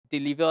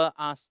deliver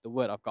us the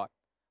word of God.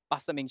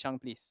 Pastor Ming Chang,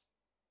 please.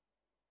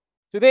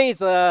 Today is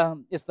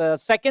the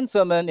second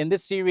sermon in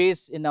this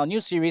series, in our new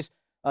series,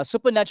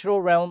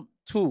 Supernatural Realm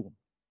 2.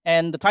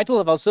 And the title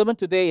of our sermon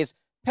today is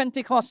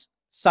Pentecost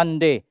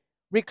Sunday,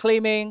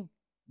 Reclaiming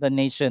the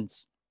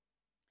Nations.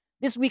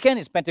 This weekend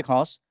is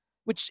Pentecost,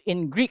 which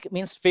in Greek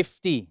means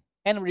 50,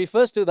 and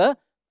refers to the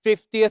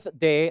 50th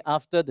day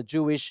after the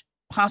Jewish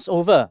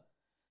Passover.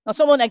 Now,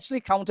 someone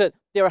actually counted,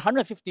 there are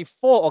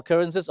 154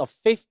 occurrences of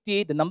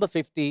 50, the number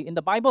 50, in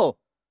the Bible.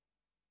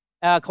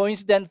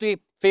 Coincidentally,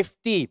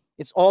 50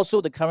 is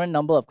also the current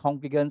number of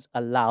congregants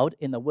allowed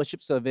in a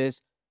worship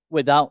service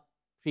without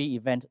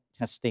pre-event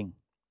testing.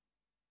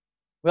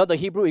 Well, the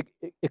Hebrew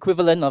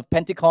equivalent of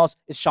Pentecost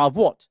is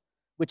Shavuot,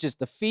 which is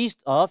the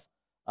feast of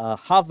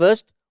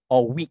harvest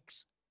or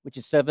weeks, which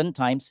is 7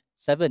 times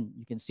 7.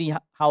 You can see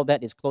how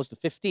that is close to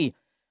 50.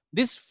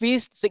 This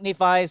feast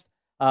signifies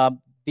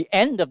the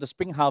end of the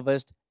spring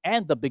harvest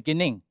and the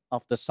beginning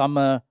of the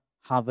summer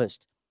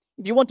harvest.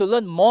 If you want to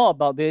learn more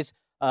about this,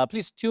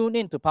 please tune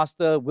in to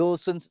Pastor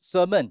Wilson's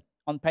sermon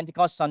on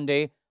Pentecost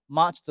Sunday,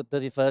 March the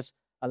 31st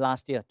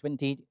last year,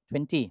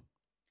 2020.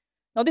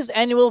 Now, this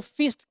annual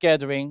feast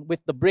gathering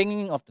with the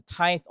bringing of the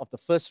tithe of the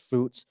first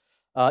fruits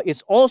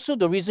is also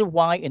the reason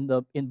why in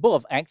book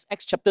of Acts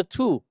chapter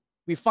 2,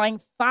 we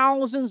find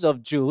thousands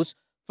of Jews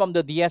from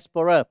the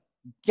diaspora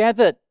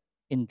gathered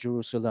in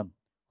Jerusalem.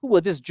 Who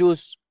were these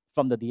Jews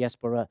from the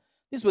diaspora?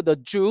 These were the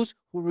Jews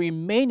who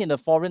remained in a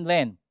foreign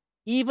land.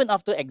 Even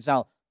after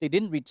exile, they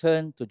didn't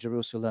return to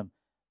Jerusalem.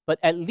 But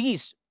at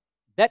least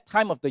that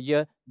time of the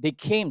year, they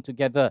came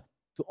together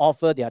to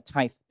offer their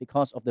tithe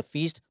because of the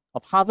Feast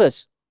of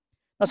Harvest.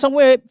 Now,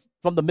 somewhere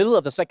from the middle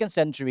of the second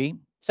century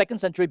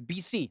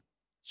BC,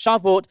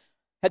 Shavuot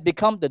had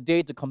become the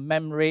day to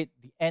commemorate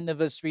the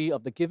anniversary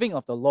of the giving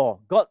of the law,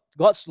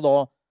 God's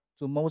law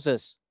to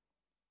Moses,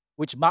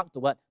 which marked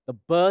the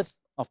birth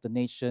of the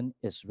nation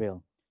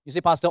Israel. You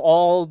say, Pastor,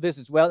 all this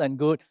is well and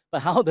good,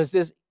 but how does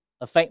this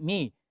affect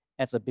me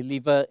as a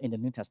believer in the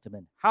New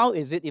Testament? How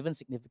is it even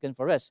significant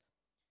for us?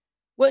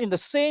 Well, in the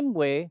same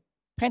way,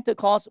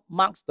 Pentecost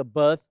marks the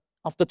birth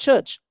of the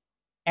church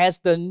as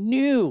the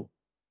new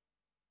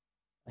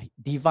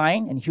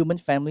divine and human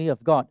family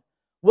of God,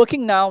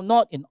 working now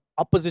not in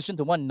opposition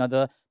to one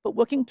another, but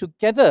working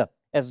together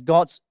as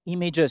God's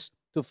images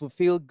to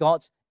fulfill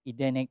God's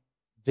Edenic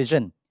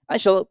vision. I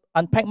shall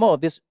unpack more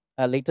of this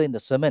later in the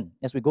sermon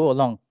as we go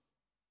along.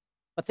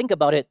 But think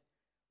about it,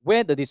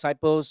 where the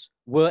disciples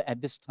were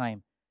at this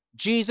time.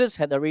 Jesus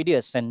had already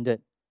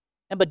ascended,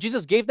 but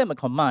Jesus gave them a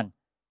command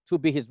to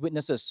be his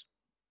witnesses.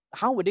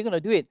 How were they going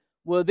to do it?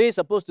 Were they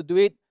supposed to do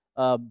it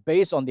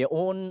based on their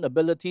own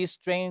ability,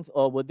 strength,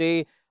 or were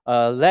they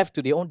left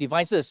to their own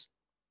devices?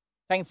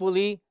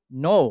 Thankfully,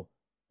 no,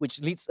 which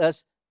leads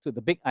us to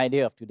the big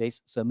idea of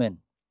today's sermon.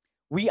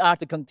 We are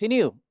to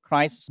continue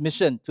Christ's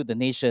mission to the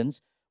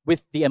nations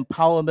with the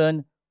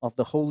empowerment of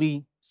the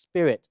Holy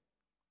Spirit.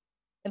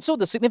 And so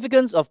the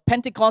significance of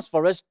Pentecost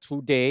for us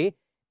today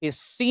is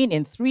seen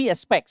in 3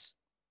 aspects.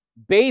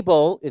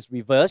 Babel is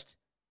reversed,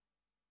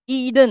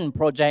 Eden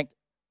project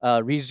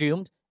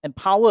resumed, and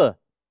power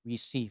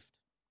received.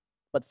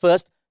 But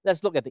first,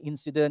 let's look at the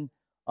incident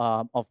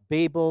of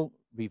Babel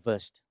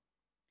reversed.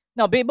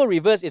 Now, Babel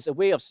reversed is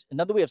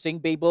another way of saying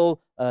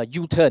Babel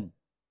U-turn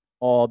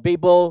or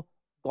Babel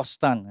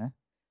Ghostan.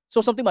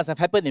 So something must have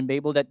happened in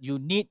Babel that you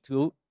need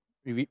to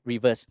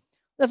reverse.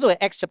 Let's look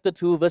at Acts chapter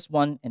 2, verse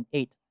 1 and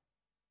 8.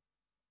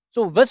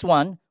 So verse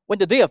 1, when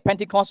the day of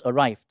Pentecost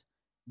arrived,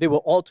 they were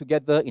all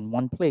together in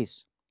one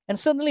place. And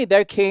suddenly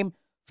there came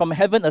from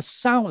heaven a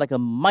sound like a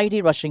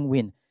mighty rushing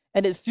wind,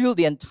 and it filled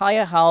the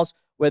entire house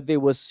where they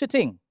were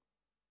sitting.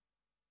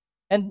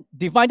 And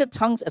divided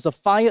tongues as a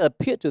fire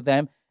appeared to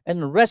them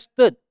and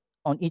rested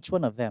on each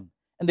one of them.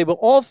 And they were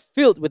all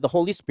filled with the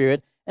Holy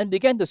Spirit and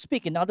began to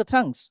speak in other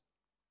tongues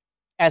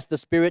as the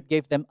Spirit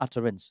gave them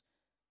utterance.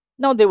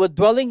 Now they were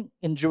dwelling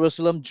in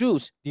Jerusalem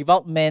Jews,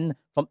 devout men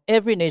from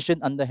every nation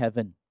under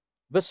heaven.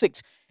 Verse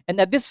 6, and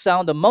at this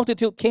sound the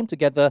multitude came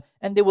together,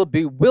 and they were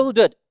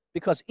bewildered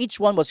because each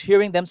one was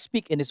hearing them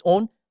speak in his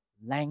own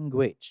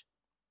language.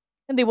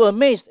 And they were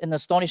amazed and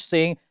astonished,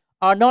 saying,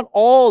 are not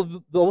all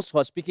these who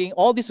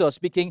are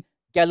speaking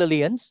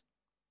Galileans?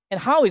 And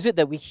how is it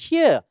that we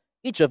hear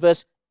each of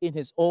us in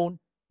his own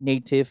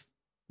native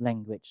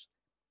language?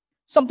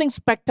 Something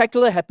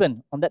spectacular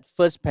happened on that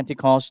first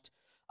Pentecost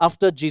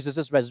after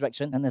Jesus'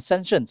 resurrection and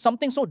ascension.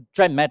 Something so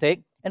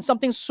dramatic and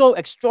something so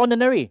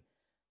extraordinary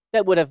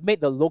that would have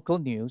made the local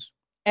news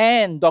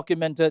and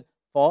documented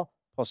for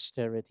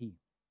posterity.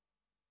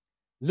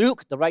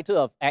 Luke, the writer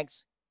of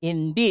Acts,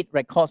 indeed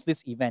records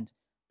this event,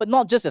 but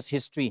not just as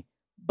history,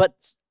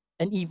 but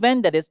an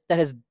event that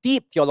has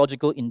deep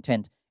theological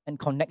intent and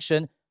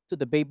connection to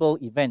the Babel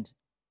event,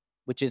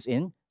 which is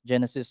in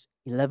Genesis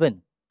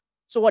 11.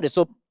 So what is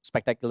so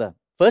spectacular?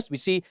 First, we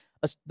see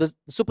the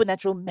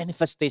supernatural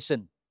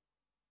manifestation.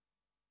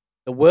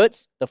 The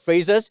words, the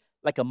phrases,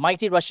 like a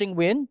mighty rushing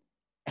wind,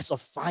 as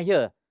of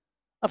fire,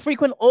 are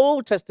frequent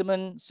Old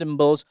Testament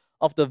symbols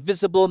of the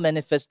visible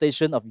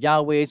manifestation of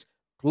Yahweh's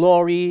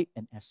glory,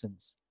 and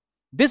essence.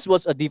 This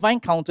was a divine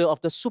counter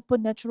of the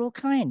supernatural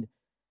kind,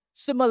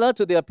 similar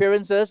to the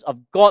appearances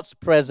of God's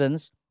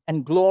presence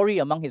and glory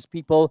among his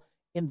people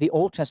in the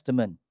Old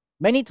Testament.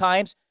 Many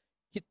times,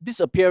 this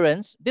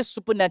appearance, these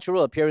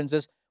supernatural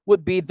appearances,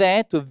 would be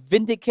there to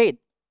vindicate,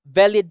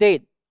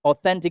 validate,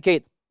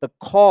 authenticate the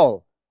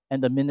call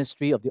and the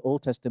ministry of the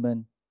Old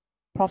Testament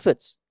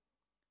prophets.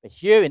 But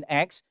here in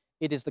Acts,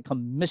 it is the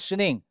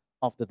commissioning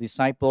of the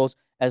disciples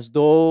as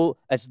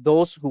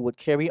those who would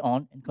carry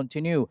on and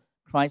continue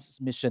Christ's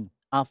mission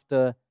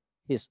after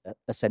his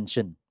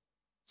ascension.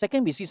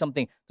 Second, we see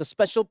something, the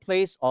special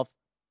place of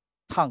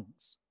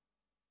tongues.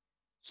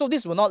 So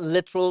these were not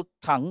literal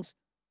tongues.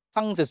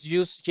 Tongues is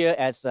used here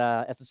as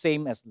the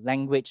same as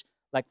language,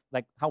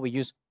 like how we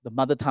use the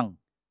mother tongue.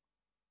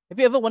 Have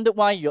you ever wondered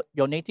why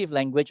your native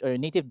language or your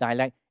native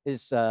dialect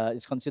is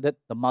considered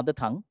the mother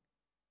tongue?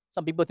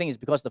 Some people think it's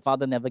because the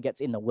father never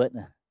gets in a word,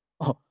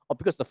 or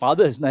because the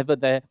father is never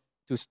there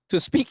to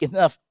speak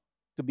enough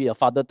to be a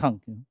father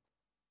tongue.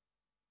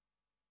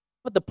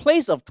 But the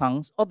place of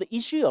tongues, or the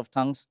issue of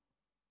tongues,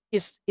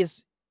 is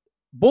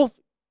both.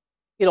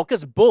 It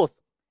occurs both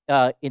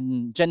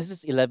in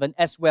Genesis 11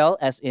 as well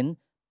as in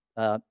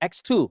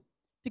Acts 2,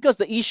 because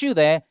the issue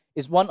there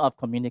is one of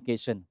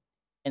communication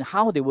and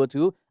how they were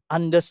to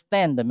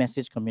understand the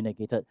message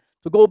communicated.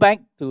 To go back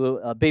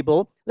to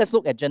Babel, let's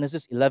look at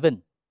Genesis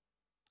 11,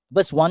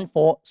 verse 1,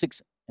 4,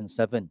 6, and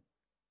 7.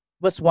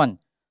 Verse 1,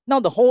 now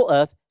the whole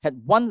earth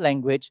had one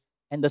language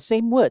and the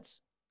same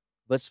words.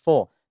 Verse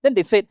 4, then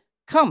they said,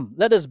 come,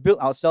 let us build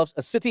ourselves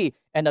a city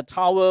and a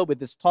tower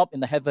with its top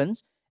in the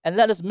heavens, and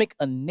let us make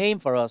a name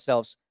for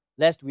ourselves,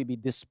 lest we be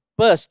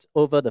dispersed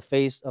over the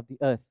face of the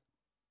earth.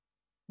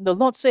 And the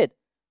Lord said,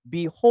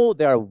 behold,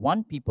 there are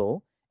one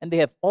people, and they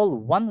have all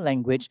one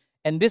language,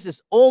 and this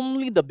is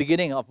only the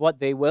beginning of what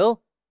they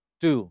will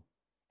do.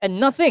 And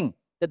nothing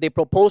that they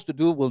propose to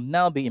do will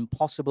now be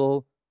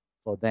impossible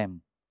for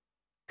them.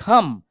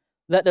 Come,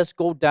 let us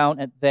go down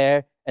and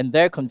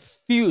there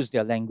confuse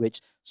their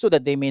language, so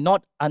that they may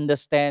not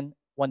understand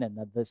one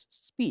another's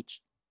speech.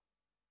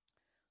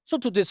 So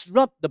to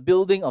disrupt the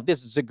building of this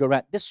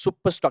ziggurat, this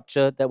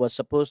superstructure that was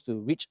supposed to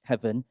reach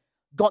heaven,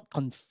 God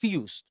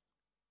confused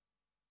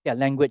their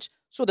language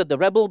so that the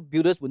rebel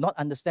builders would not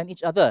understand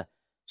each other.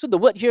 So the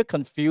word here,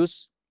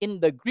 confuse, in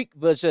the Greek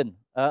version,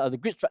 the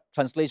Greek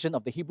translation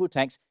of the Hebrew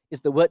text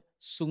is the word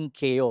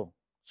sunkeo.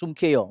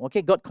 Sunkeo,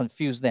 okay? God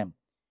confused them.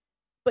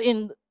 But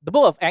in the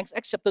book of Acts,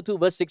 Acts chapter 2,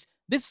 verse 6,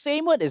 this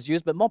same word is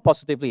used, but more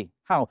positively.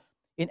 How?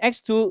 In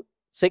Acts 2,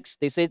 6,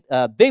 they said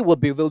they were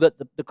bewildered.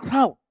 The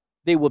crowd,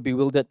 they were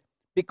bewildered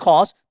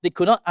because they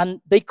could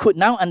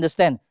now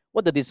understand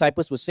what the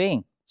disciples were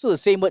saying. So the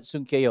same word,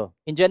 sunkeo.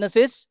 In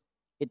Genesis,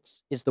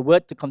 it's the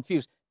word to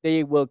confuse.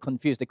 They were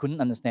confused. They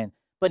couldn't understand.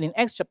 But in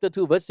Acts chapter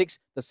 2, verse 6,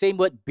 the same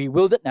word,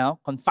 bewildered now,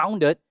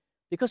 confounded,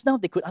 because now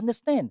they could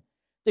understand.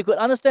 They could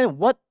understand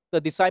what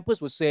the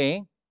disciples were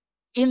saying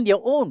in their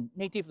own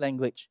native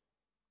language.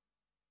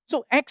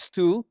 So Acts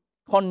 2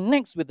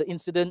 connects with the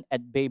incident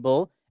at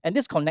Babel, and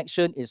this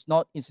connection is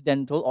not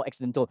incidental or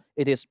accidental.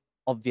 It is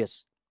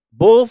obvious.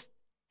 Both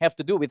have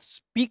to do with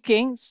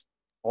speaking,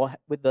 or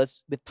with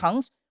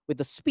tongues, with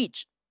the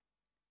speech.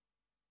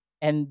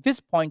 And this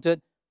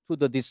pointed to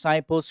the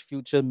disciples'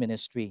 future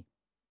ministry,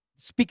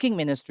 speaking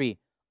ministry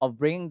of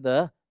bringing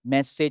the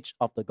message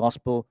of the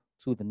gospel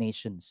to the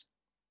nations.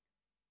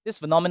 This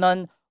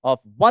phenomenon of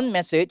one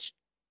message,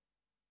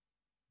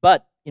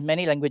 but in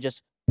many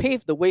languages,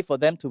 paved the way for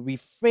them to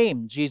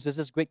reframe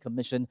Jesus' Great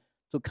Commission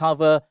to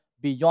cover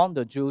beyond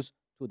the Jews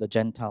to the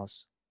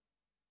Gentiles.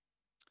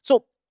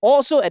 So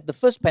also at the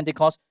first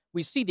Pentecost,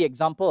 we see the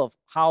example of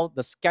how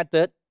the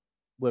scattered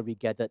were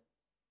regathered.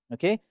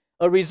 Okay?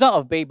 A result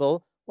of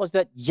Babel was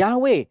that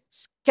Yahweh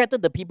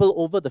scattered the people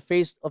over the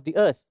face of the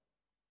earth.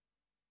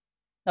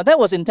 Now that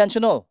was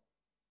intentional,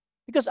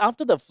 because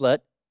after the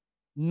flood,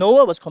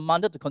 Noah was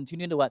commanded to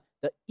continue the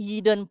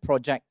Eden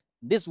Project.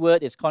 This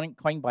word is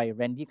coined by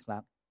Randy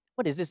Clark.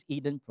 What is this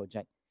Eden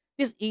Project?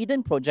 This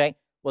Eden Project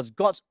was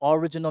God's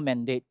original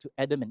mandate to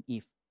Adam and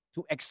Eve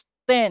to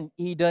extend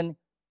Eden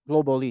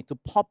globally, to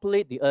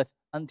populate the earth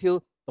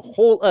until the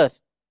whole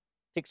earth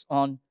takes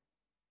on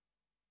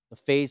the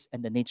face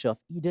and the nature of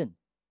Eden.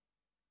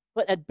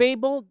 But at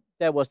Babel,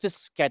 there was this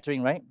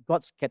scattering, right?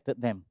 God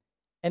scattered them.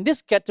 And this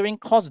scattering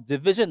caused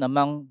division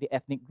among the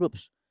ethnic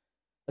groups,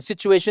 a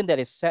situation that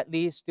is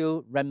sadly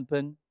still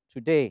rampant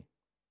today.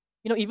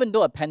 Even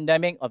though a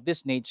pandemic of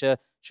this nature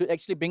should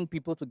actually bring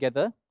people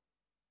together,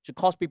 should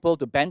cause people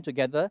to band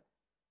together,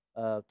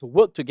 to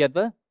work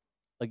together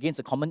against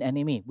a common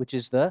enemy, which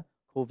is the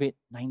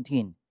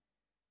COVID-19.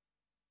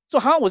 So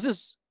how was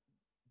this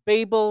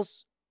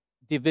Babel's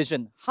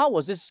division? How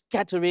was this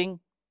scattering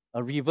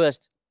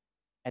reversed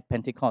at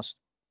Pentecost?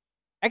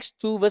 Acts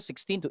 2, verse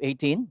 16 to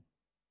 18.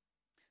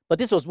 But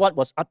this was what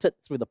was uttered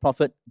through the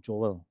prophet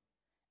Joel.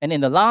 And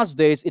in the last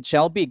days it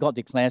shall be, God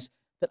declares,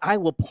 that I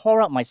will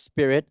pour out my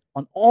spirit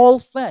on all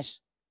flesh,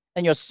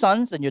 and your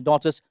sons and your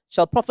daughters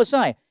shall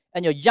prophesy,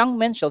 and your young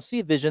men shall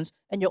see visions,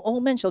 and your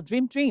old men shall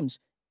dream dreams.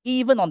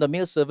 even on the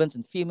male servants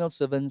and female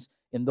servants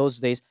in those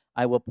days,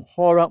 I will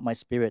pour out my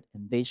spirit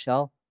and they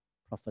shall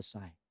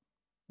prophesy.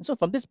 And so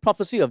from this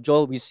prophecy of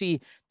Joel, we see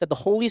that the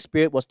Holy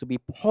Spirit was to be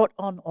poured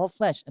on all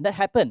flesh. And that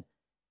happened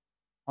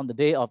on the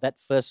day of that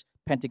first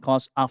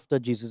Pentecost after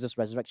Jesus'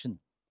 resurrection.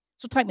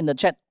 So type in the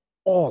chat,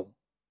 all.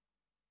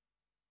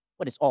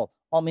 What is all?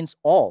 All means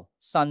all.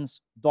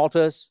 Sons,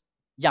 daughters,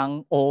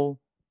 young, old,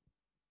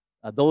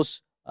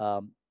 those,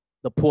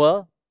 the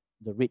poor,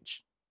 the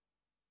rich.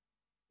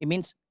 It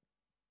means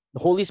the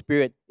Holy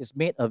Spirit is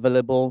made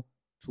available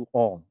to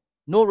all.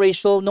 No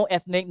racial, no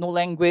ethnic, no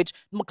language,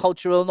 no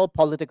cultural, no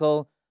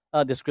political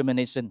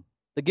discrimination.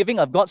 The giving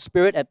of God's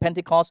Spirit at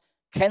Pentecost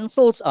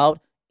cancels out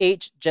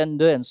age,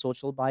 gender, and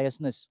social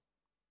biasness.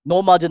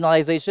 No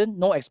marginalization,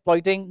 no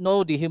exploiting,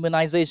 no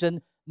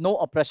dehumanization, no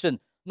oppression,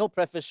 no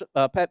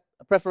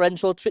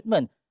preferential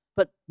treatment,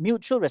 but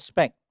mutual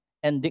respect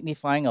and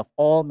dignifying of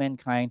all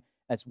mankind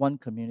as one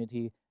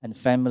community and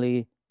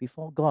family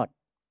before God.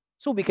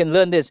 So we can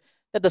learn this,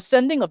 that the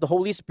sending of the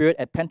Holy Spirit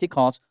at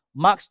Pentecost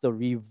marks the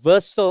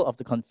reversal of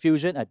the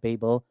confusion at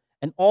Babel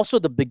and also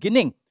the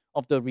beginning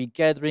of the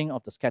regathering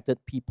of the scattered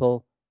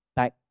people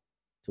back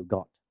to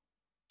God.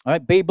 All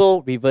right,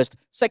 Babel reversed.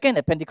 Second,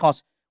 at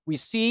Pentecost, we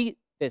see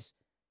this,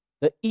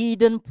 the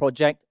Eden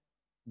project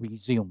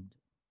resumed.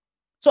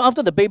 So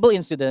after the Babel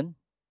incident,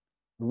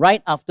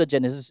 right after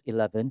Genesis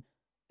 11,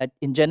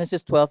 in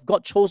Genesis 12,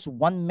 God chose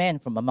one man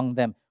from among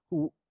them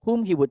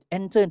whom he would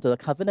enter into a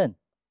covenant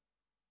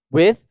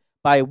with,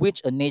 by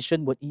which a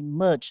nation would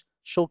emerge,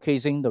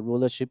 showcasing the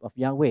rulership of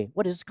Yahweh.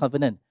 What is this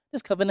covenant?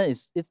 This covenant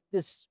is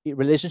this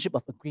relationship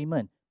of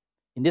agreement,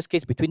 in this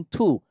case between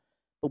two.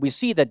 But we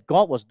see that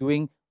God was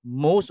doing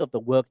most of the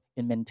work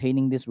in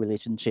maintaining this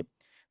relationship.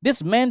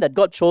 This man that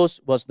God chose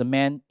was the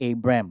man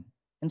Abram.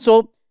 And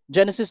so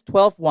Genesis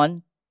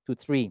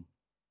 12:1-3.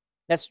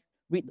 Let's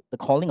read the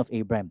calling of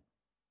Abram.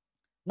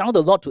 Now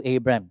the Lord to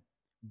Abram,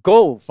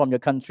 go from your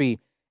country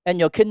and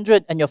your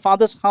kindred and your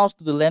father's house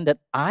to the land that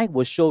I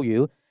will show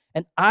you,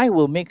 and I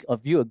will make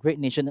of you a great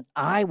nation, and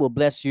I will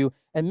bless you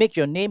and make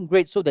your name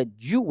great so that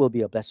you will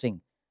be a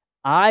blessing.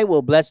 I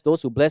will bless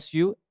those who bless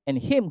you, and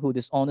him who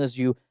dishonors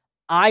you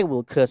I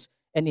will curse,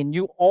 and in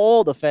you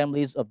all the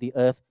families of the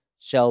earth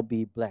shall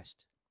be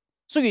blessed.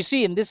 So you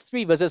see in these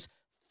 3 verses,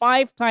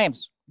 5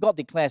 times God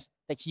declares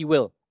that he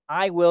will.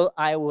 I will,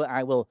 I will,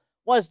 I will.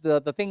 What's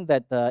the thing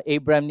that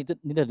Abraham needed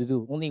to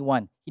do? Only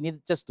one. He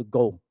needed just to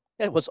go.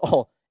 That was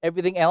all.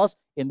 Everything else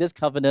in this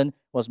covenant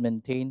was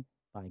maintained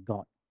by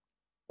God.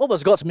 What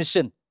was God's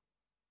mission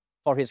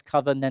for his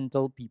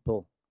covenantal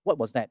people? What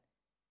was that?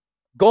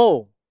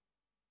 Go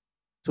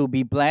to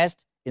be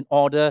blessed in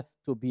order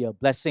to be a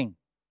blessing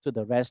to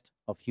the rest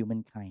of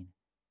humankind.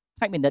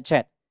 Type in the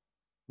chat.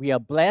 We are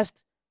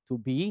blessed to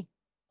be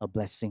a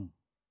blessing.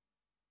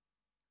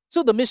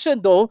 So the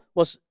mission, though,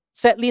 was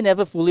sadly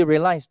never fully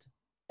realized.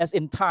 As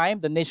in time,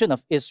 the nation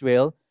of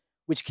Israel,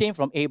 which came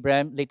from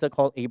Abraham, later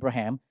called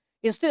Abraham,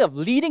 instead of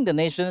leading the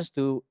nations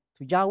to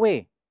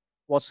Yahweh,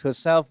 was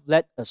herself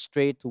led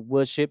astray to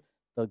worship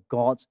the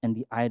gods and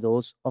the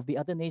idols of the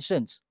other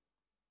nations.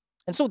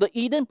 And so the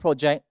Eden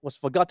project was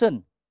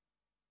forgotten,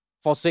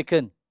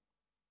 forsaken,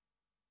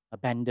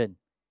 abandoned.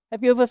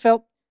 Have you ever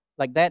felt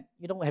like that?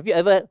 Have you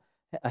ever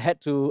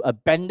had to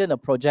abandon a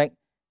project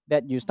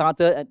that you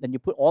started and then you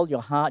put all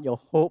your heart, your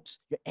hopes,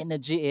 your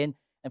energy in,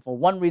 and for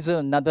one reason or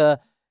another,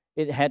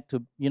 you had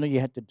to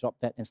drop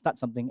that and start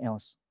something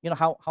else?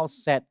 How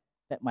sad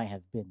that might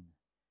have been.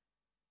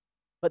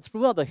 But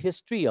throughout the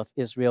history of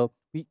Israel,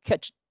 we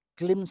catch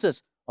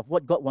glimpses of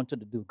what God wanted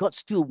to do. God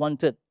still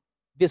wanted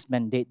this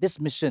mandate, this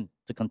mission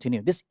to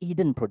continue, this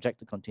Eden project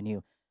to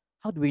continue.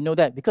 How do we know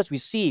that? Because we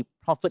see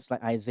prophets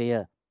like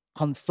Isaiah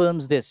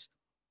confirms this.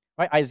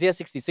 Right? Isaiah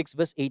 66,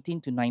 verse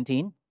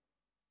 18-19,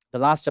 the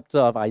last chapter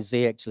of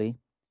Isaiah actually.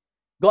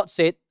 God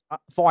said,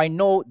 for I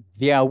know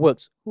their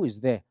works. Who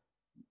is there?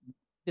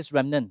 This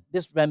remnant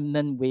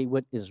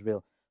wayward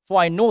Israel.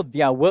 For I know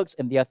their works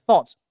and their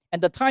thoughts,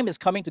 and the time is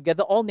coming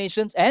together all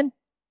nations and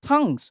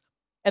tongues,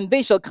 and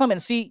they shall come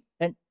and see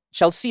and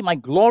shall see my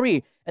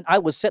glory, and I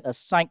will set a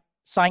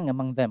sign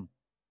among them.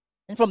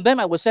 And from them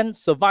I will send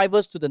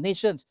survivors to the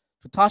nations,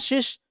 to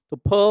Tarshish, to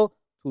Pearl,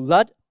 to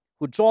Lud,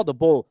 who draw the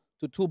bow,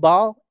 to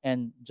Tubal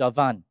and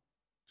Javan,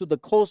 to the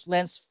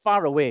coastlands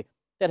far away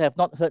that have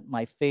not heard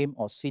my fame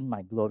or seen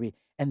my glory,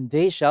 and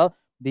they shall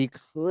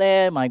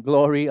declare my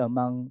glory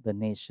among the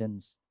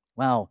nations.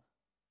 Wow.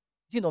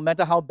 See, no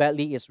matter how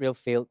badly Israel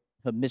failed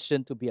her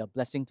mission to be a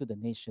blessing to the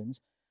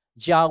nations,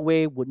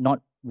 Yahweh would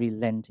not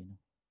relent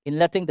in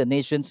letting the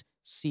nations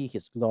see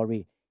his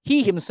glory.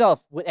 He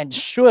himself would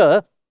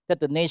ensure that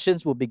the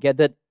nations will be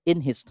gathered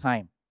in his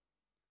time.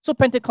 So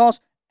Pentecost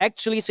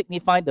actually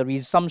signified the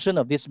resumption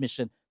of this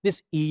mission,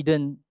 this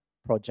Eden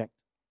project.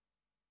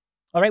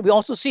 All right, we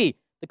also see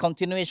the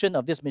continuation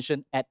of this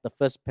mission at the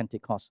first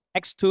Pentecost.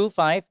 Acts 2,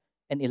 5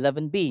 and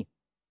 11b.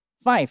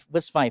 5,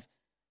 verse 5.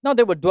 Now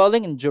there were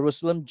dwelling in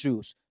Jerusalem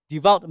Jews,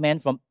 devout men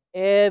from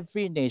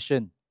every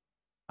nation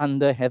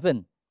under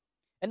heaven.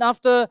 And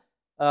after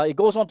it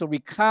goes on to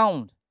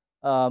recount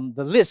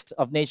the list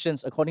of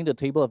nations according to the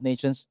table of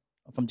nations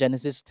from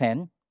Genesis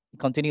 10. It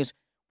continues,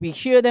 we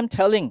hear them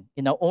telling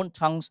in our own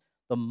tongues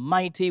the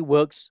mighty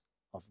works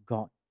of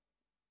God.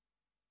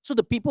 So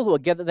the people who were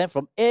gathered there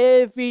from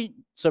every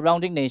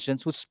surrounding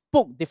nations who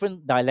spoke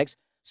different dialects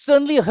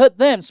suddenly heard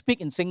them speak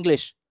in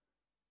Singlish.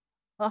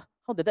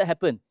 How did that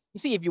happen? You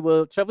see, if you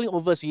were traveling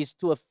overseas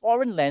to a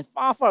foreign land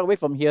far, far away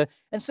from here,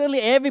 and suddenly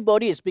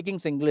everybody is speaking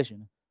Singlish,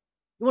 you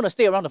want to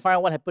stay around to find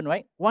out what happened,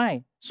 right?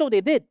 Why? So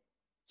they did.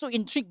 So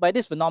intrigued by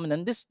this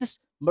phenomenon, this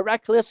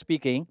miraculous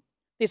speaking,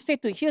 they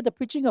stayed to hear the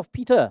preaching of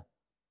Peter.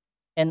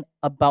 And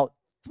about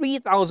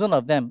 3,000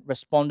 of them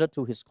responded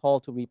to his call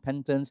to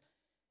repentance,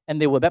 and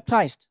they were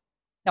baptized.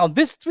 Now,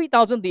 these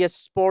 3,000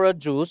 diaspora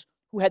Jews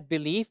who had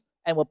believed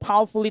and were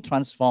powerfully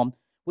transformed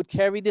would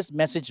carry this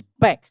message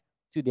back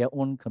to their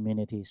own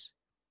communities.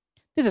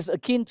 This is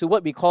akin to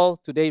what we call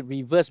today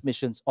reverse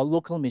missions or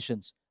local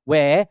missions,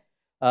 where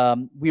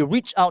we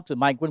reach out to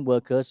migrant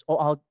workers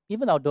or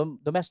even our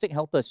domestic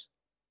helpers,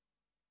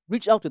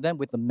 reach out to them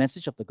with the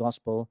message of the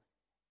gospel.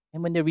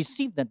 And when they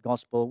receive that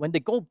gospel, when they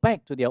go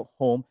back to their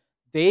home,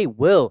 they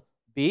will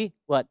be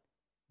what?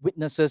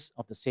 Witnesses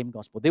of the same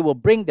gospel. They will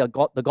bring the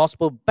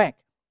gospel back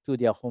to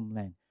their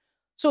homeland.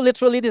 So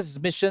literally, this is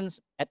missions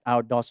at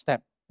our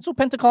doorstep. So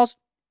Pentecost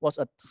was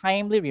a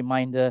timely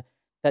reminder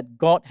that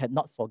God had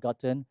not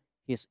forgotten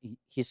his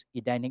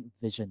Edenic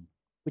vision,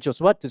 which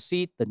was what? To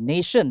see the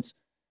nations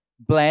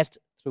blessed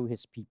through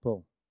his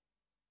people.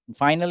 And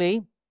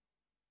finally,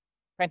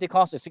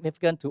 Pentecost is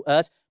significant to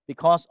us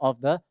because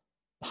of the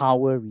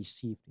power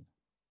received.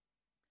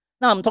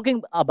 Now, I'm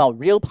talking about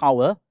real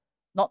power,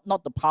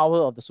 not the power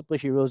of the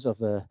superheroes of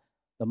the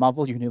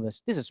Marvel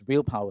universe. This is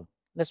real power.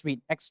 Let's read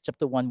Acts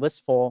chapter 1, verse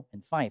 4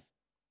 and 5.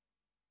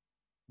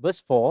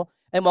 Verse 4,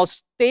 and while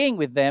staying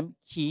with them,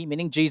 he,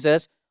 meaning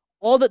Jesus,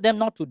 ordered them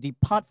not to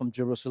depart from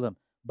Jerusalem,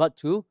 but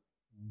to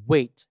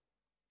wait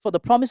for the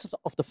promise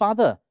of the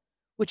Father,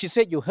 which he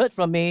said, you heard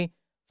from me,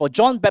 for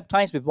John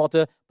baptized with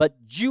water, but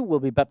you will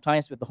be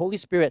baptized with the Holy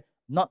Spirit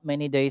not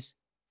many days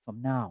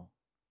from now.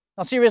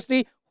 Now,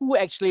 seriously, who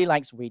actually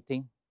likes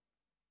waiting?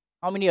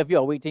 How many of you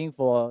are waiting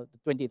for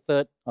the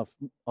 23rd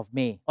of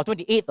May or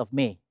 28th of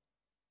May,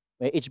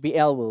 where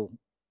HBL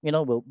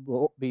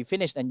will be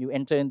finished and you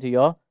enter into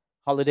your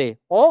holiday?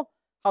 Or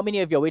how many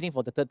of you are waiting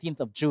for the 13th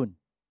of June,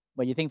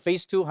 where you think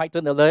phase 2,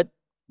 heightened alert,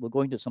 will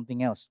go into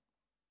something else?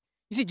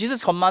 You see,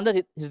 Jesus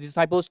commanded his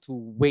disciples to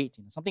wait,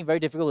 something very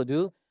difficult to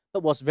do,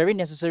 but was very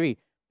necessary,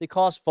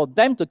 because for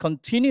them to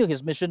continue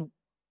his mission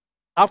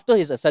after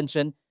his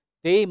ascension,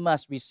 they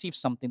must receive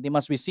something. They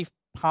must receive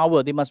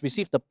power. They must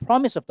receive the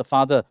promise of the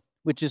Father,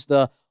 which is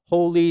the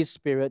Holy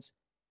Spirit's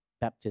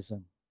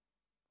baptism.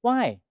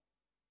 Why?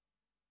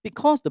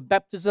 Because the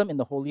baptism in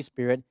the Holy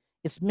Spirit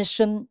is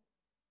mission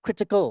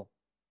critical.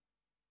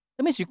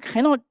 That means you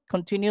cannot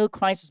continue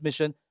Christ's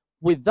mission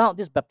without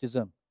this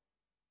baptism.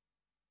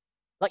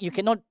 Like you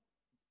cannot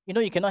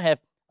have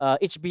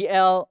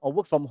HBL or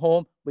work from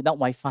home without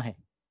Wi-Fi.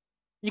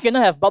 You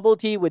cannot have bubble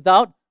tea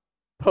without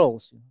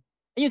pearls.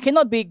 And you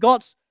cannot be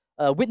God's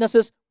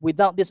witnesses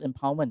without this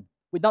empowerment,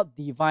 without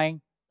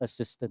divine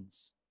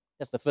assistance.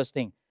 That's the first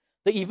thing.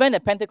 The event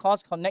at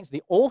Pentecost connects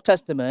the Old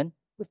Testament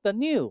with the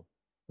New.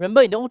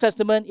 Remember, in the Old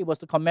Testament, it was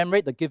to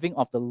commemorate the giving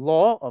of the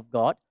law of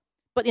God.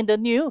 But in the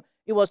New,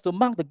 it was to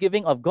mark the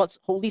giving of God's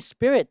Holy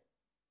Spirit,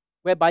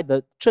 whereby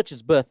the church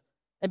is birthed,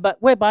 and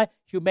whereby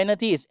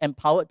humanity is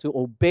empowered to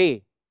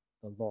obey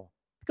the law.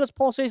 Because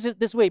Paul says it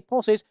this way.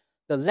 Paul says,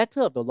 the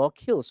letter of the law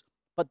kills,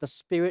 but the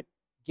Spirit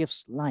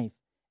gives life.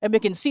 And we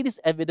can see this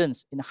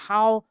evidence in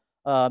how,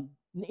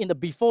 in the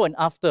before and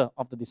after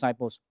of the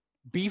disciples.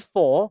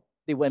 Before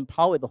they were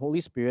empowered with the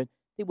Holy Spirit,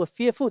 they were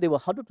fearful, they were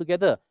huddled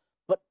together.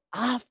 But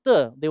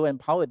after they were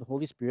empowered with the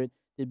Holy Spirit,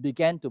 they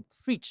began to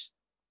preach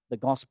the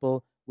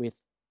gospel with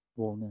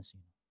boldness.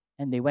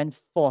 And they went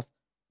forth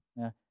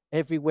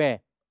everywhere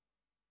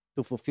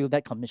to fulfill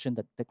that commission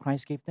that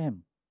Christ gave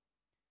them.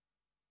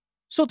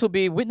 So to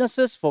be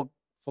witnesses for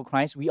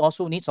Christ, we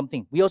also need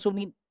something. We also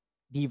need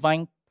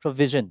divine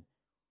provision,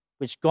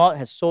 which God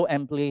has so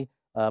amply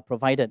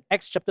provided.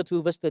 Acts chapter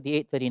 2, verse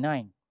 38,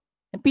 39.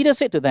 And Peter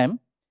said to them,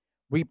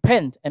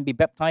 repent and be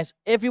baptized,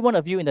 every one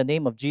of you, in the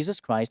name of Jesus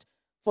Christ,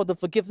 for the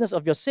forgiveness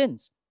of your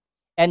sins,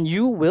 and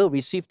you will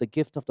receive the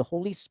gift of the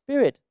Holy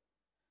Spirit.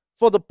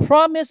 For the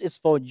promise is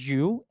for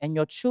you and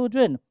your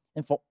children,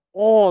 and for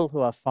all who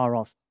are far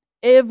off,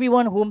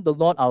 everyone whom the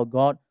Lord our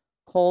God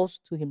calls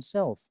to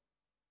himself.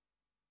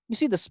 You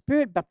see, the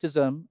Spirit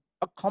baptism,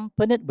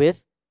 accompanied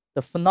with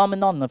the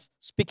phenomenon of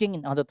speaking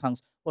in other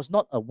tongues, was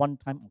not a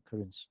one-time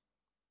occurrence.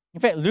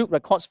 In fact, Luke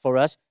records for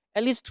us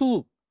at least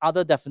two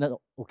other definite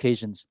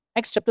occasions.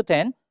 Acts chapter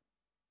 10,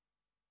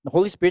 the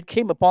Holy Spirit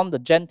came upon the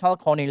Gentile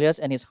Cornelius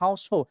and his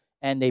household,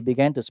 and they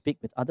began to speak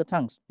with other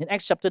tongues. In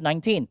Acts chapter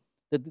 19,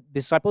 the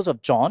disciples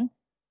of John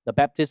the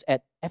Baptist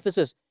at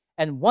Ephesus,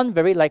 and one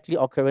very likely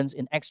occurrence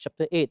in Acts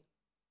chapter 8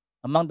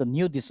 among the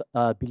new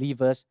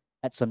believers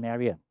at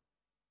Samaria.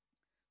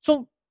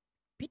 So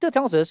Peter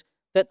tells us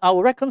that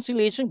our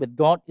reconciliation with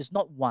God is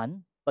not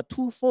one, but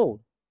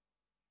twofold.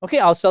 Okay,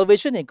 our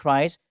salvation in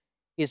Christ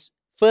is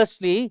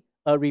firstly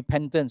a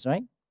repentance,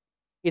 right?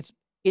 It's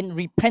in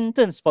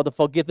repentance for the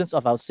forgiveness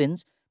of our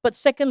sins. But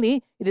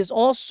secondly, it is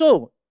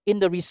also in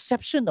the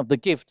reception of the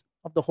gift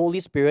of the Holy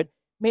Spirit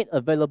made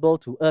available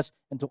to us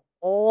and to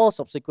all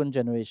subsequent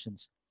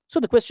generations. So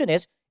the question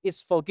is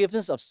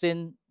forgiveness of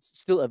sin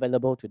still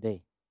available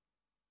today?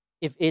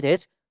 If it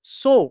is,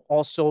 so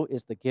also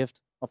is the gift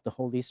of the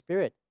Holy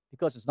Spirit,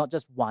 because it's not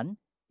just one,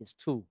 it's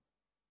two,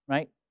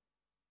 right?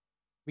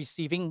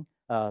 Receiving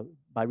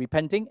by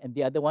repenting, and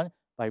the other one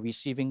by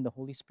receiving the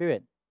Holy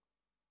Spirit.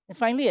 And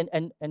finally,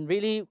 and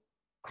really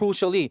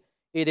crucially,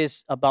 it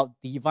is about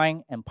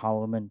divine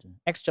empowerment.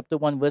 Acts chapter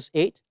 1, verse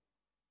 8.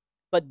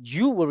 But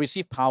you will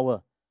receive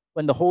power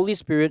when the Holy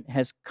Spirit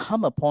has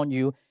come upon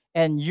you,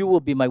 and you will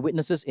be my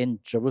witnesses in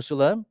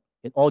Jerusalem,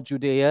 in all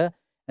Judea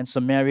and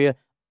Samaria,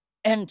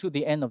 and to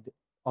the end of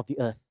the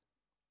earth.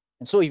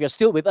 And so if you're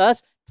still with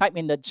us, type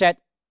in the chat,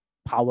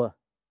 power.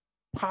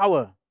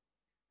 Power.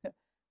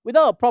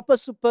 Without a proper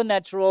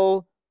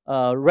supernatural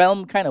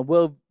realm kind of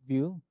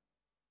worldview,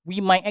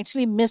 we might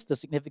actually miss the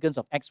significance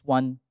of Acts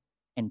 1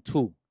 and 2.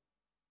 You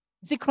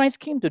see, Christ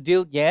came to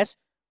deal, yes,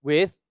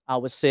 with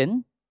our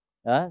sin.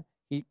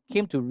 He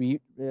came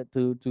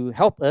to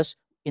help us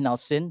in our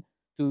sin,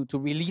 to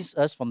release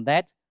us from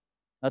that,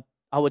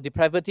 our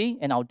depravity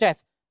and our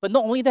death. But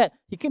not only that,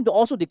 he came to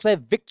also declare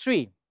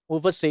victory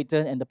over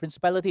Satan and the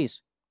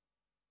principalities,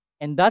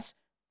 and thus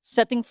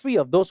setting free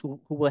of those who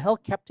were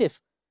held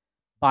captive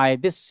by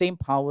these same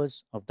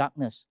powers of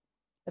darkness.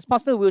 As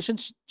Pastor Wilson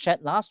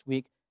shared last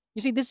week,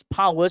 you see, these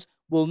powers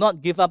will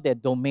not give up their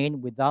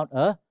domain without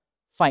a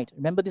fight.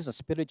 Remember, these are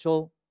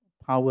spiritual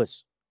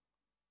powers.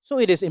 So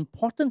it is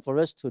important for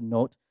us to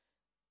note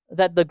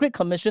that the Great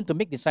Commission to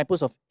make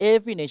disciples of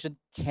every nation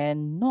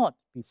cannot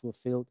be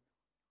fulfilled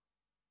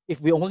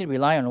if we only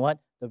rely on what?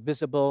 The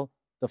visible,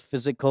 the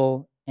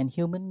physical, and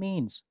human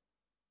means.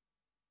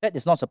 That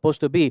is not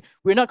supposed to be.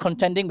 We're not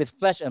contending with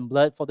flesh and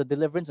blood for the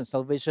deliverance and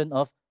salvation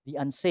of the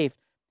unsaved.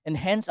 And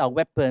hence, our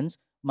weapons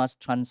must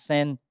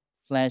transcend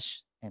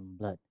flesh and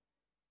blood.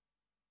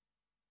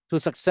 To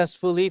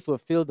successfully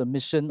fulfill the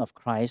mission of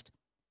Christ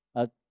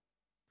to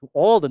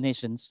all the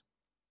nations,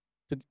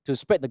 to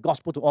spread the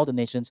gospel to all the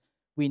nations,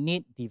 we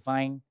need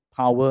divine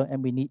power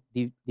and we need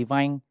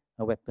divine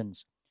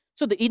weapons.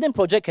 So the Eden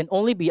Project can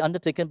only be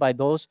undertaken by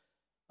those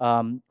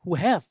who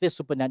have this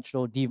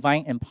supernatural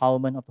divine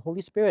empowerment of the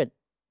Holy Spirit,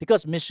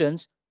 because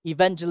missions,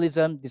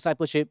 evangelism,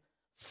 discipleship,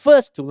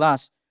 first to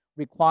last,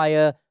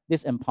 require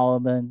this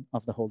empowerment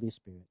of the Holy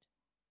Spirit.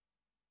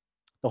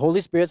 The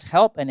Holy Spirit's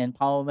help and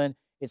empowerment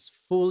is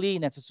fully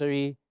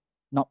necessary,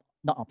 not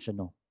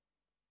optional.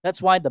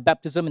 That's why the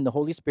baptism in the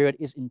Holy Spirit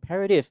is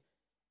imperative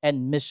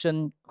and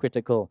mission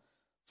critical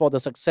for the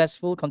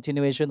successful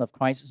continuation of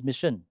Christ's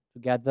mission to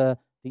gather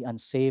the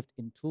unsaved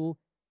into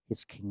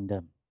his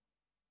kingdom.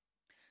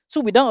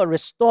 So without a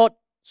restored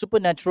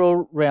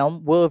supernatural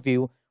realm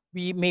worldview,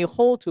 we may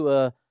hold to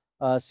a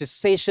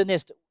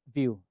cessationist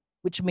view,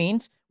 which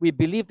means we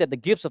believe that the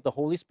gifts of the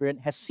Holy Spirit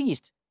has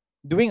ceased,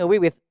 doing away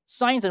with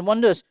signs and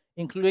wonders,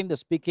 including the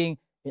speaking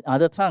in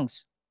other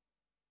tongues,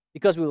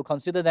 because we will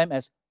consider them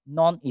as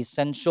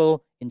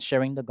non-essential in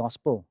sharing the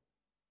gospel.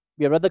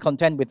 We are rather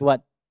content with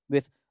what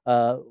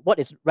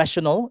is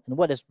rational and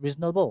what is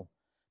reasonable.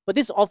 But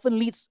this often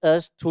leads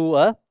us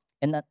to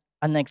an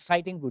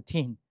unexciting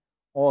routine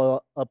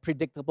or a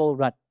predictable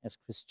rut as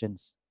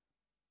Christians.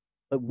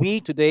 But we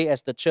today,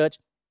 as the church,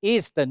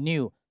 is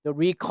the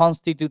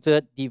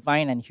reconstituted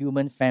divine and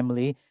human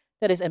family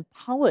that is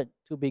empowered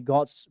to be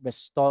God's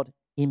restored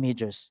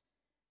images.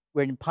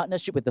 We're in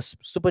partnership with the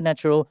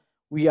supernatural.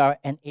 We are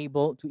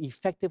enabled to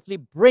effectively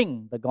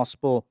bring the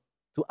gospel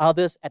to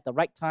others at the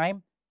right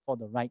time for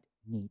the right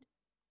need.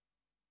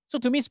 So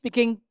to me,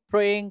 speaking,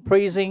 praying,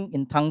 praising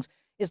in tongues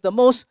is the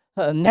most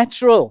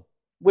natural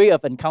way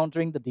of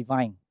encountering the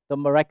divine, the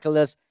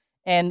miraculous,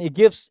 and it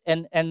gives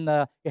and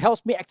it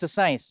helps me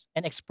exercise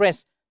and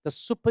express the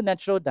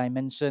supernatural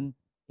dimension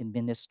in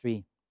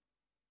ministry.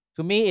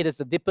 To me, it is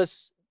the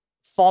deepest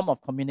form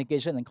of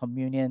communication and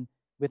communion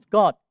with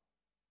God.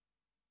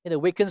 It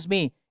awakens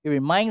me. It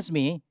reminds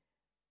me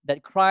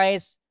that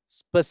Christ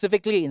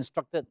specifically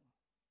instructed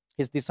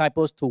his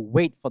disciples to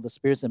wait for the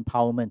Spirit's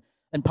empowerment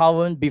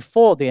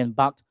before they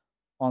embarked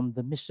on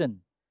the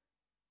mission.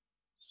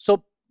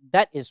 So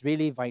that is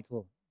really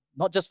vital,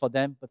 not just for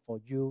them, but for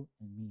you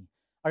and me.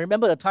 I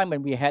remember the time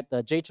when we had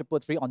the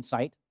J333 on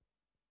site,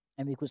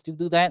 and we could still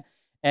do that.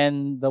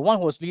 And the one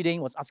who was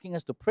leading was asking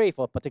us to pray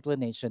for a particular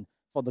nation,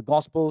 for the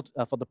gospel,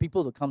 for the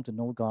people to come to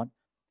know God.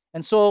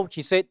 And so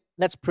he said,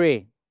 let's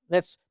pray.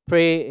 Let's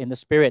pray in the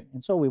Spirit.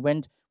 And so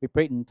we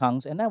prayed in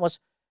tongues, and I was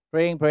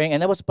praying,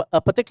 and there was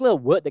a particular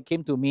word that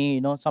came to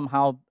me,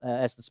 somehow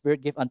as the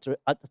Spirit gave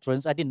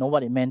utterance. I didn't know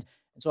what it meant,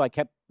 and so I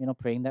kept,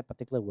 praying that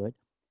particular word.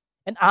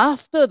 And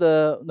after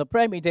the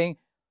prayer meeting,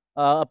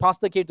 a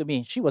pastor came to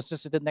me. She was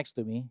just sitting next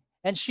to me,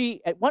 and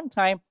at one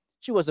time,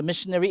 she was a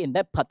missionary in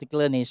that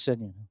particular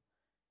nation.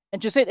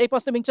 And she said, "Hey,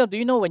 Pastor Ming Cham, do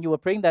you know when you were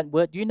praying that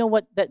word, do you know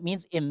what that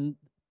means in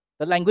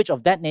the language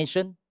of that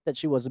nation that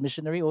she was a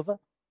missionary over?"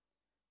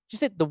 She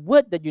said, the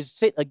word that you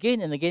said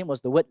again and again was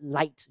the word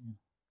light.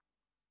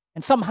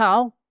 And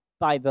somehow,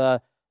 by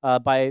the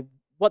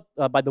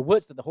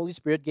words that the Holy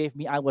Spirit gave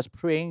me, I was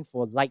praying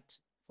for light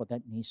for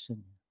that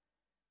nation.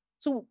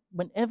 So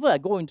whenever I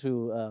go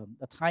into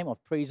a time of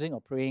praising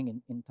or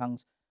praying in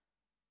tongues,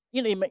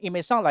 it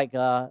may sound like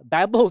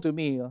babble to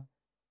me,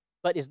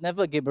 but it's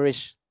never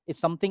gibberish. It's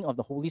something of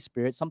the Holy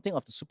Spirit, something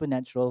of the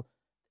supernatural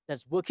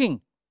that's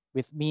working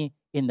with me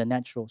in the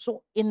natural.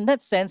 So in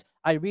that sense,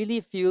 I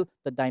really feel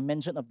the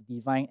dimension of the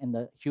divine and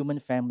the human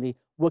family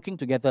working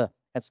together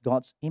as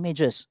God's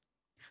images.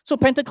 So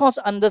Pentecost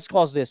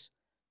underscores this.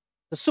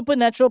 The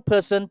supernatural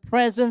person,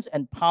 presence,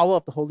 and power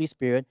of the Holy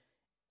Spirit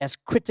as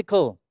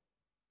critical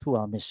to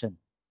our mission.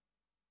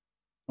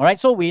 All right,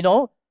 so we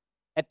know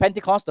at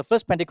Pentecost, the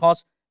first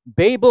Pentecost,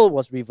 Babel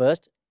was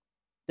reversed,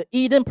 the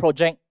Eden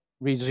project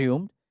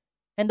resumed,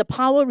 and the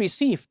power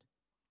received.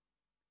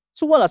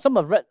 So what are some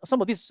of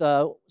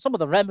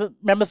the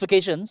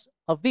ramifications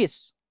of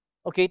this?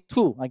 Okay,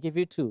 two. I give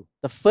you two.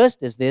 The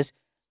first is this,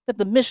 that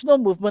the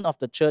missional movement of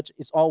the church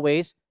is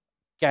always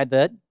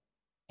gathered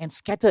and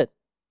scattered.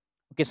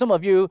 Okay, some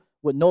of you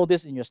would know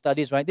this in your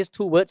studies, right? These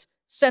two words,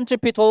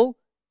 centripetal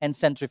and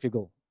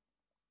centrifugal.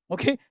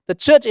 Okay, the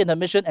church in the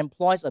mission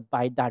employs a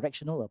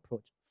bidirectional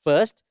approach.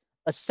 First,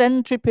 a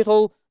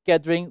centripetal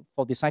gathering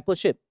for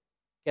discipleship,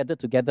 gathered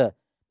together,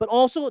 but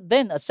also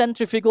then a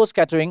centrifugal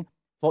scattering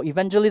for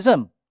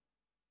evangelism.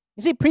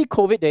 You see,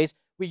 pre-COVID days,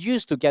 we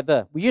used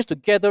to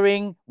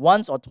gathering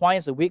once or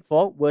twice a week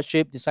for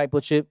worship,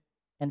 discipleship,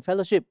 and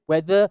fellowship,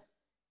 whether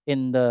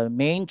in the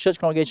main church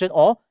congregation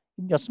or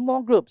in your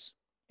small groups.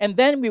 And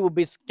then we will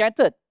be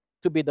scattered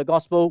to be the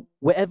gospel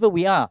wherever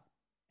we are,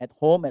 at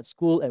home, at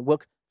school, at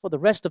work, for the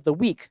rest of the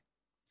week.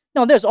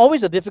 Now, there's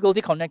always a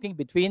difficulty connecting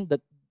between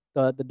the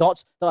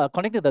dots,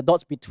 connecting the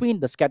dots between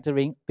the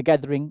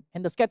gathering,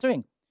 and the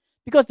scattering,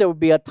 because there will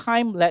be a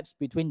time lapse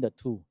between the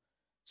two.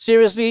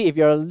 Seriously, if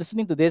you're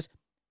listening to this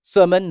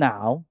sermon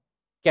now,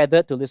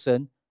 gathered to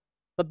listen,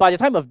 but by the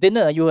time of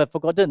dinner, you have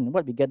forgotten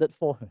what we gathered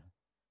for.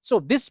 So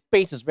this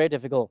space is very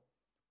difficult.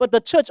 But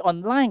the church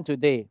online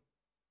today,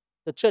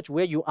 the church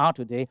where you are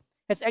today,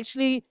 has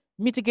actually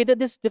mitigated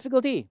this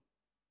difficulty,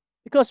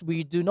 because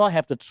we do not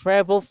have to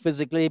travel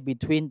physically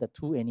between the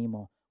two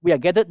anymore. We are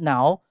gathered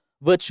now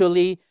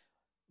virtually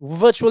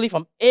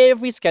from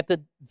every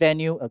scattered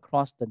venue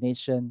across the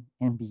nation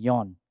and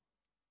beyond.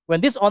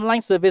 When this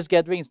online service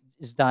gathering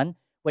is done,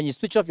 when you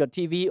switch off your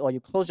TV or you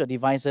close your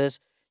devices,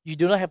 you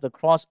do not have to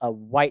cross a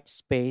white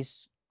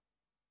space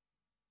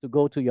to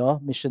go to your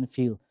mission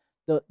field.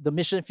 The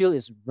mission field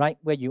is right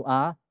where you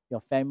are,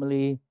 your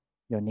family,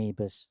 your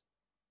neighbors.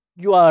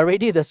 You are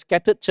already the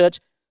scattered church,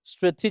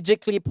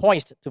 strategically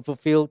poised to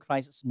fulfill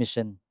Christ's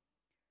mission.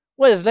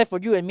 What is left for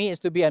you and me is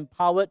to be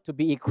empowered, to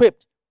be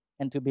equipped,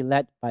 and to be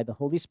led by the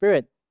Holy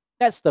Spirit.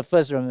 That's the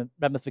first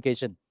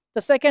ramification.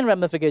 The second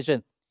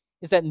ramification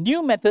is that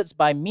new methods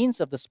by means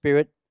of the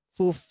Spirit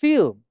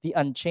fulfill the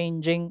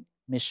unchanging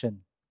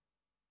mission.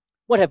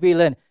 What have we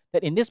learned?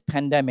 That in this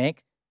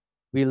pandemic,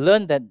 we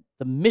learned that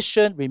the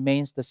mission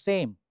remains the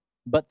same,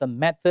 but the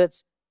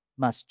methods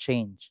must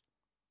change.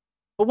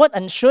 But what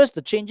ensures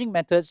the changing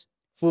methods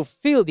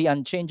fulfill the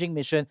unchanging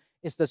mission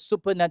is the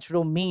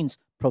supernatural means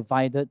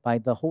provided by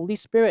the Holy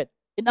Spirit.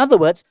 In other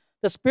words,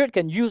 the Spirit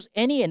can use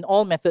any and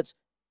all methods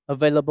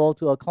available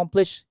to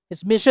accomplish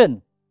His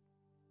mission.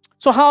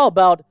 So how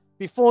about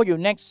before you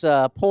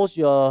post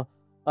your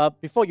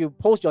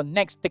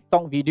next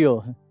TikTok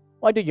video,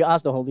 why do you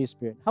ask the Holy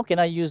Spirit, how can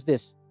I use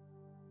this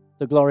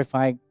to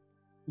glorify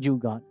you,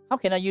 God? How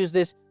can I use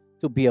this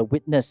to be a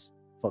witness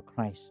for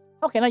Christ?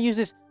 How can I use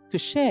this to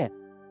share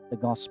the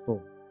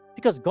gospel?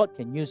 Because God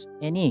can use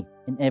any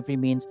and every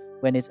means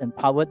when it's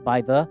empowered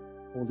by the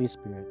Holy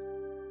Spirit.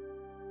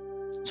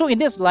 So in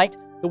this light,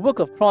 the work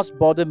of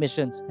cross-border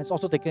missions has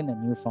also taken a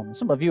new form.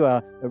 Some of you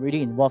are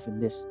already involved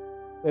in this,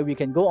 where we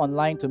can go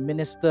online to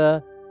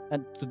minister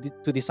and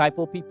to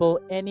disciple people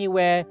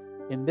anywhere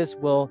in this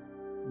world,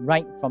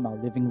 right from our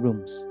living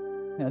rooms.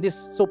 This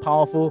is so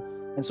powerful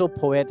and so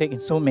poetic in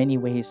so many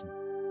ways.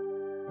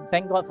 And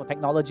thank God for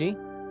technology.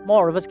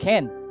 More of us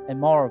can and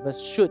more of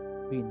us should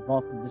be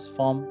involved in this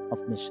form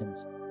of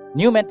missions.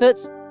 New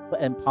methods,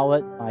 but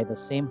empowered by the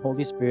same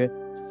Holy Spirit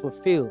to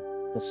fulfill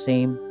the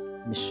same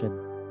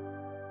mission.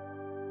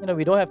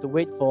 We don't have to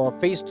wait for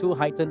phase 2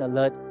 heightened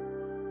alert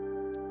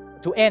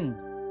to end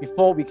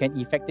before we can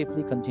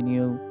effectively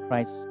continue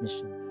Christ's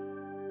mission.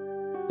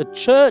 The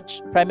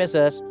church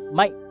premises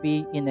might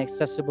be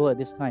inaccessible at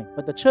this time,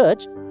 but the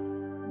church,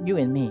 you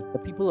and me, the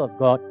people of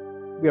God,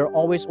 we are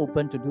always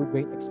open to do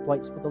great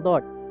exploits for the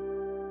Lord.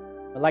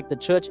 But like the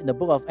church in the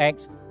book of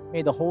Acts,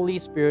 may the Holy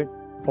Spirit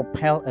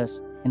propel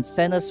us and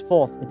send us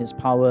forth in His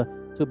power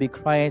to be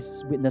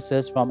Christ's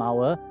witnesses from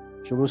our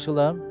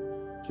Jerusalem,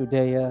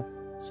 Judea,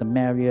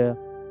 Samaria,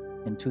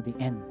 and to the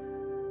end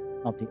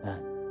of the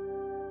earth.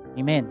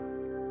 Amen.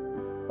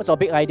 What's our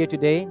big idea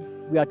today?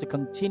 We are to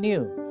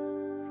continue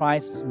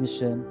Christ's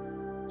mission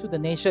to the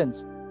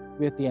nations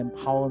with the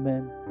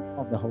empowerment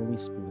of the Holy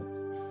Spirit.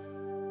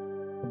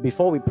 But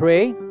before we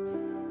pray,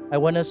 I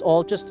want us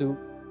all just to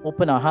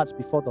open our hearts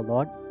before the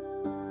Lord.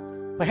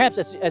 Perhaps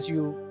as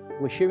you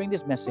were hearing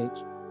this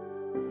message,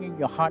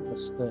 your heart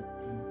was stirred.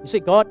 You say,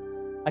 God,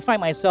 I find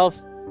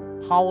myself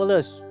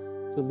powerless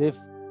to live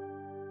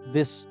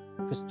this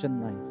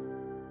Christian life.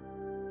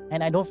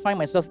 And I don't find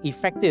myself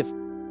effective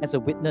as a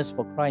witness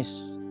for Christ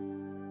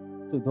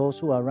to those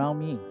who are around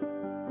me.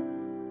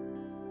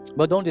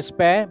 But don't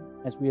despair,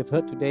 as we have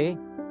heard today.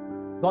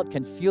 God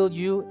can fill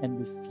you and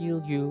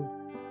refill you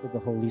with the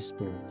Holy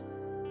Spirit.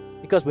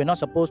 Because we're not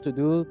supposed to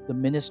do the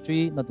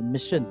ministry, not the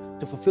mission,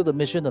 to fulfill the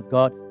mission of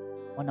God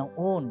on our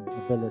own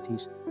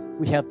abilities.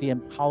 We have the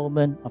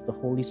empowerment of the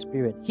Holy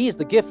Spirit. He is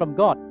the gift from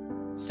God,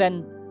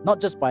 sent not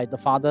just by the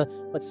Father,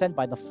 but sent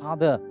by the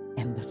Father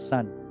and the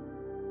Son.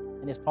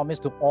 And is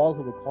promised to all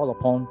who will call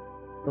upon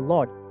the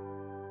Lord.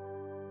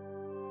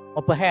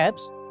 Or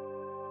perhaps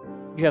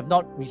you have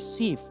not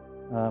received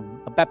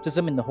a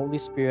baptism in the Holy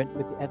Spirit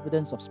with the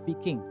evidence of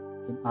speaking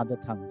in other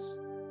tongues.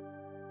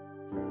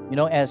 You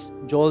know, as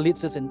Joel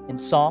leads us in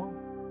song,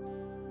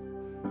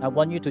 I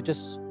want you to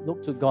just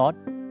look to God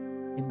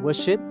in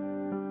worship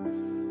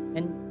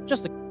and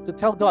just to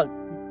tell God,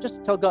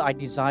 I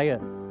desire,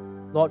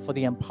 Lord, for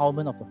the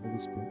empowerment of the Holy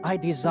Spirit. I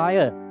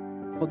desire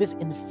for this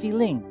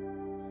infilling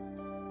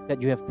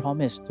that you have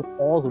promised to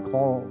all who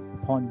call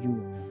upon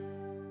you.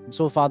 And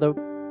so, Father,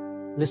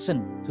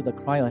 listen to the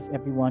cry of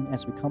everyone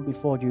as we come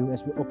before you,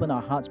 as we open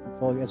our hearts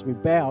before you, as we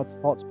bear our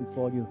thoughts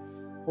before you.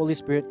 Holy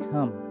Spirit,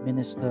 come,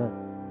 minister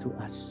to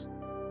us.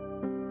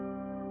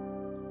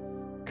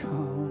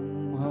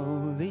 Come,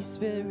 Holy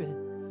Spirit,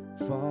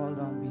 fall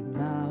on me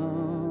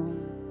now.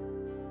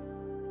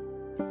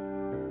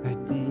 I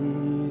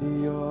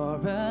need your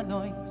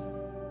anointing,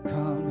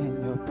 come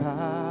in your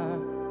power.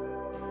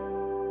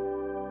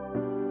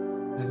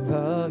 I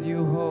love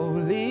you,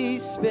 Holy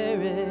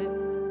Spirit,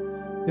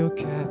 you're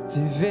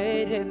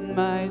captivating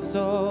my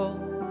soul.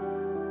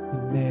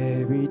 And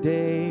every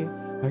day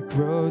I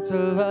grow to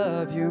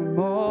love you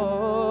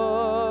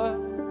more.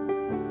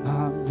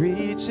 I'm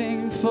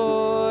reaching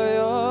for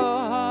your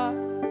heart.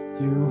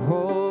 You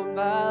hold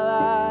my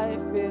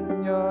life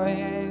in your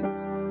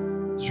hands,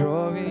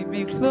 drawing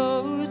me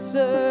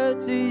closer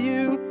to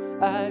you.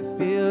 I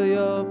feel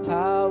your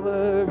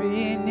power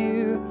in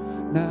you.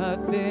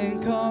 Nothing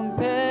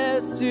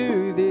compares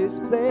to this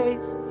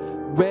place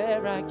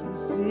where I can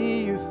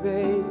see you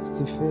face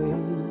to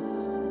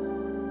face.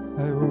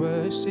 I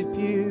worship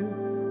you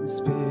in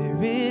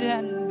spirit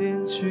and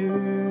in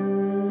truth.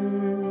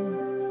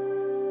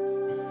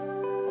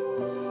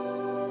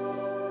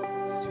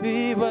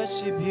 We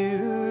worship you.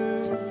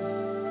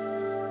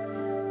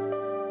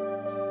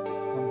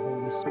 Come,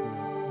 Holy Spirit.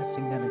 Let's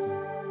sing that again.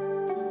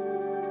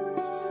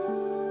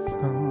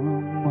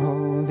 Come,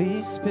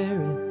 Holy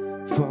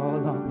Spirit,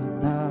 fall on me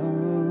now.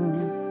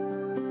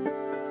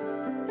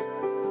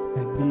 I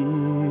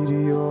need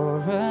your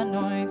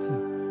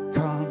anointing,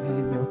 come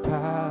in your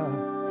power.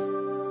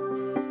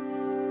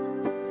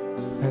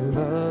 I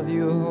love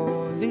you,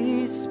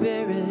 Holy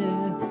Spirit,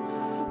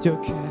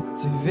 you're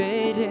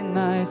captivating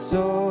my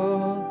soul.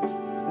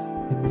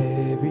 And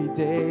every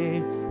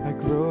day I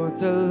grow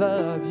to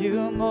love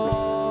you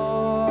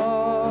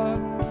more.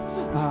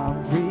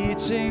 I'm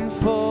reaching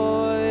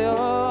for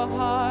your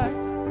heart.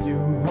 You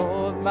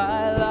hold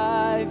my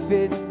life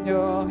in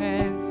your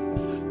hands,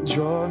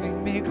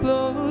 drawing me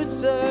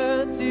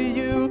closer to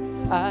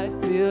you. I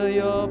feel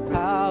your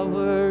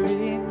power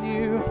in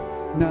you.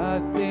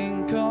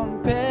 Nothing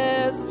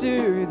compares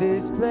to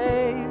this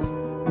place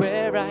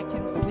where I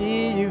can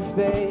see you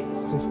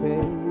face to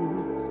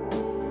face.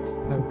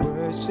 I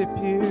worship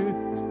you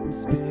in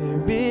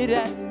spirit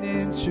and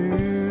in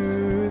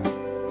truth.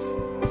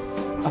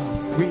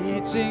 I'm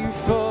reaching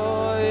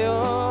for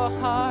your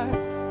heart.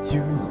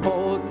 You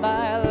hold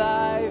my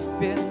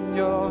life in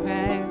your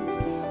hands,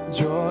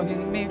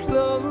 drawing me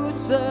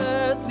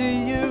closer to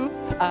you.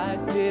 I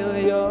feel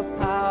your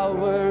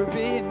power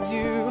in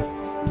you.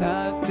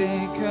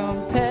 Nothing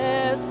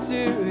compares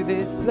to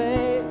this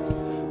place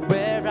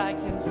where I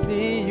can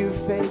see you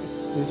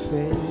face to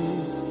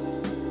face.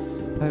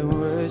 I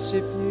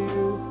worship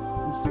you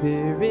in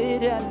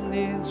spirit and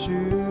in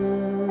truth.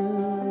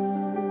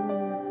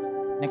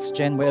 Next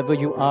Gen, wherever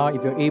you are,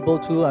 if you're able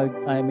to,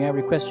 may I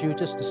request you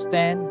just to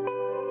stand,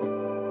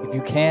 if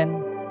you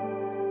can,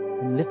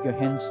 and lift your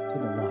hands to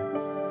the Lord.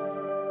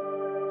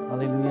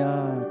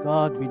 Hallelujah.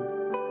 God,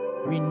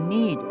 we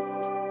need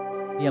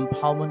the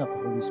empowerment of the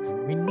Holy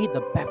Spirit. We need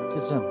the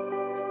baptism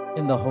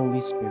in the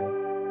Holy Spirit.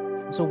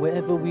 So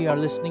wherever we are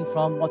listening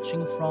from,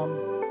 watching from,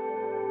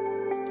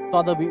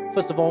 Father, we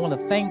first of all want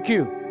to thank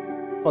you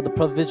for the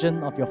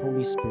provision of your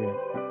Holy Spirit.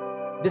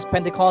 This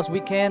Pentecost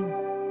weekend,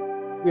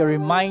 we are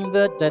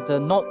reminded that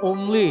not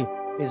only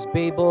is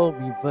Babel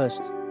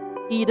reversed,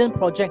 Eden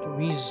Project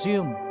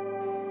resumed,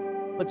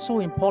 but so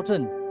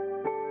important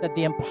that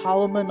the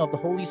empowerment of the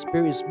Holy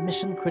Spirit is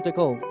mission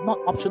critical, not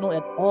optional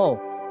at all,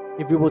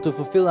 if we were to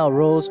fulfill our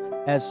roles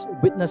as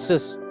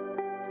witnesses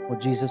for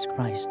Jesus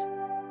Christ.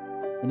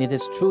 And it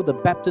is through the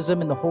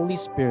baptism in the Holy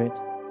Spirit,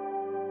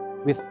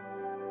 with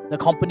the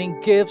accompanying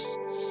gifts,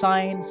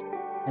 signs,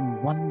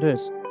 and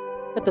wonders.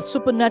 That the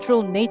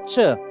supernatural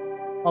nature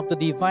of the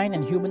divine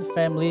and human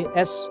family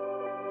as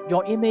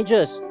your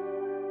images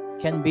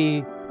can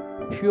be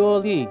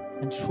purely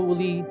and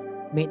truly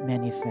made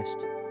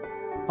manifest.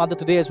 Father,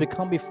 today as we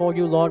come before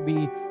you, Lord,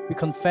 we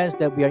confess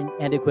that we are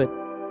inadequate.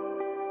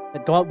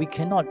 That God, we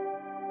cannot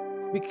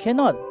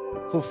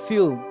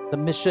fulfill the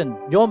mission,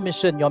 your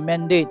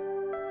mandate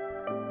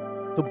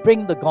to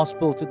bring the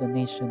gospel to the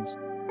nations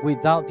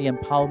without the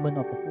empowerment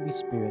of the Holy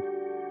Spirit.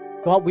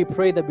 God, we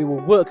pray that we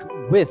will work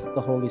with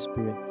the Holy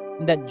Spirit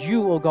and that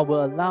you, oh God,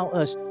 will allow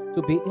us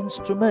to be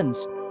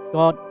instruments,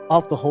 God,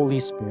 of the Holy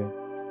Spirit.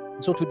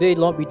 And so today,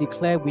 Lord, we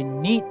declare we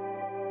need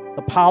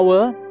the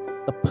power,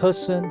 the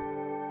person,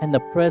 and the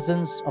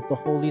presence of the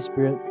Holy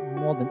Spirit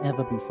more than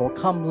ever before.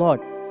 Come, Lord,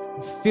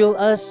 fill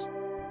us,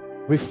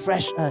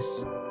 refresh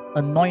us,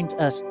 anoint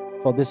us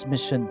for this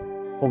mission.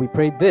 For we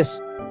pray this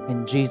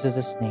in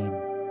Jesus' name.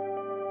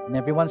 And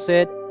everyone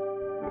said,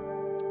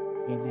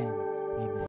 Amen.